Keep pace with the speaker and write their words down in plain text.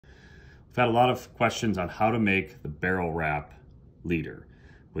I've had a lot of questions on how to make the barrel wrap leader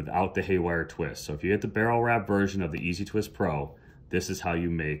without the haywire twist. So if you get the barrel wrap version of the Easy Twist Pro, this is how you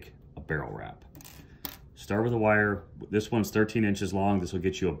make a barrel wrap. Start with a wire. This one's 13 inches long. This will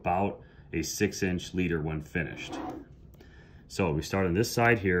get you about a 6-inch leader when finished. So we start on this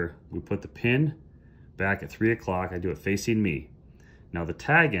side here. We put the pin back at 3 o'clock. I do it facing me. Now the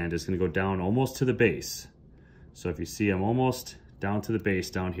tag end is going to go down almost to the base. So if you see, I'm almost down to the base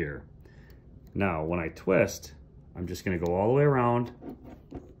down here. Now, when I twist, I'm just gonna go all the way around,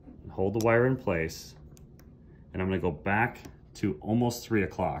 and hold the wire in place, and I'm gonna go back to almost 3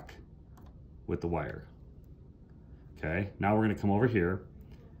 o'clock with the wire. Okay, now we're gonna come over here.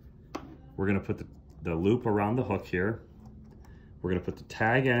 We're gonna put the loop around the hook here. We're gonna put the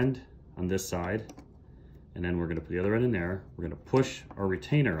tag end on this side, and then we're gonna put the other end in there. We're gonna push our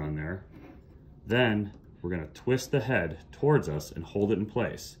retainer on there. Then we're gonna twist the head towards us and hold it in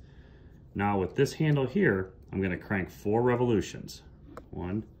place. Now with this handle here, I'm gonna crank 4 revolutions.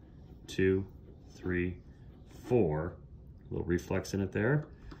 1, 2, 3, 4. A little reflex in it there.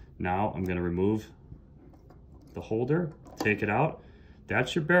 Now I'm gonna remove the holder, take it out.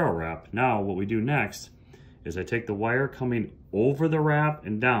 That's your barrel wrap. Now what we do next is I take the wire coming over the wrap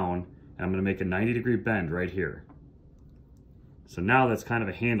and down, and I'm gonna make a 90-degree bend right here. So now that's kind of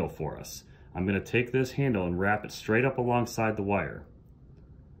a handle for us. I'm gonna take this handle and wrap it straight up alongside the wire.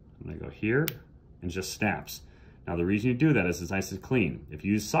 I'm gonna go here, and it just snaps. Now the reason you do that is it's nice and clean. If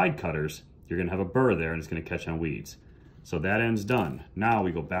you use side cutters, you're gonna have a burr there and it's gonna catch on weeds. So that end's done. Now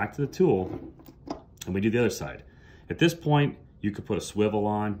we go back to the tool and we do the other side. At this point, you could put a swivel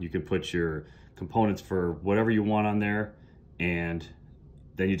on, you can put your components for whatever you want on there, and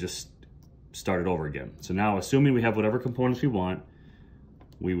then you just start it over again. So now, assuming we have whatever components we want,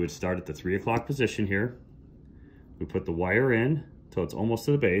 we would start at the 3 o'clock position here. We put the wire in till it's almost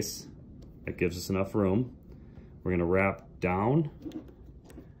to the base. That gives us enough room. We're gonna wrap down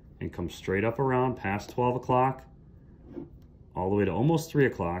and come straight up around past 12 o'clock, all the way to almost 3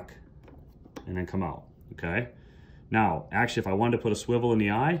 o'clock, and then come out, okay? Now, actually, if I wanted to put a swivel in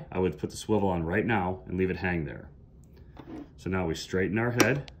the eye, I would put the swivel on right now and leave it hang there. So now we straighten our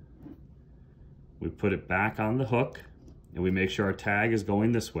head, we put it back on the hook, and we make sure our tag is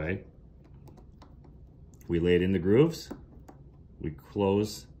going this way. We lay it in the grooves, we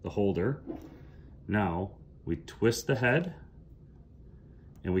close the holder. Now we twist the head,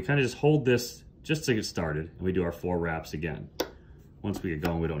 and we kind of just hold this just to get started, and we do our 4 wraps again. Once we get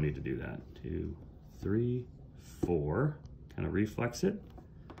going, we don't need to do that. 2, 3, 4, kind of reflex it.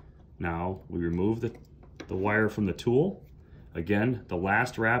 Now we remove the wire from the tool. Again, the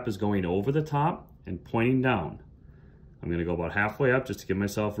last wrap is going over the top and pointing down. I'm gonna go about halfway up just to give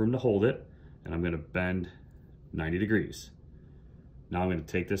myself room to hold it, and I'm gonna bend 90 degrees. Now I'm gonna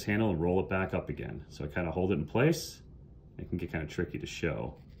take this handle and roll it back up again. So I kind of hold it in place. It can get kind of tricky to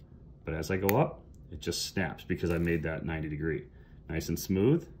show. But as I go up, it just snaps because I made that 90 degree. Nice and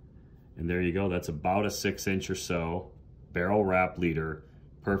smooth. And there you go, that's about a 6-inch or so barrel wrap leader,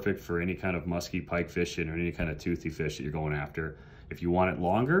 perfect for any kind of musky pike fishing or any kind of toothy fish that you're going after. If you want it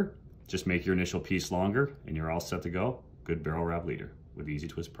longer, just make your initial piece longer and you're all set to go. Good barrel wrap leader with Easy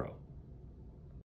Twist Pro.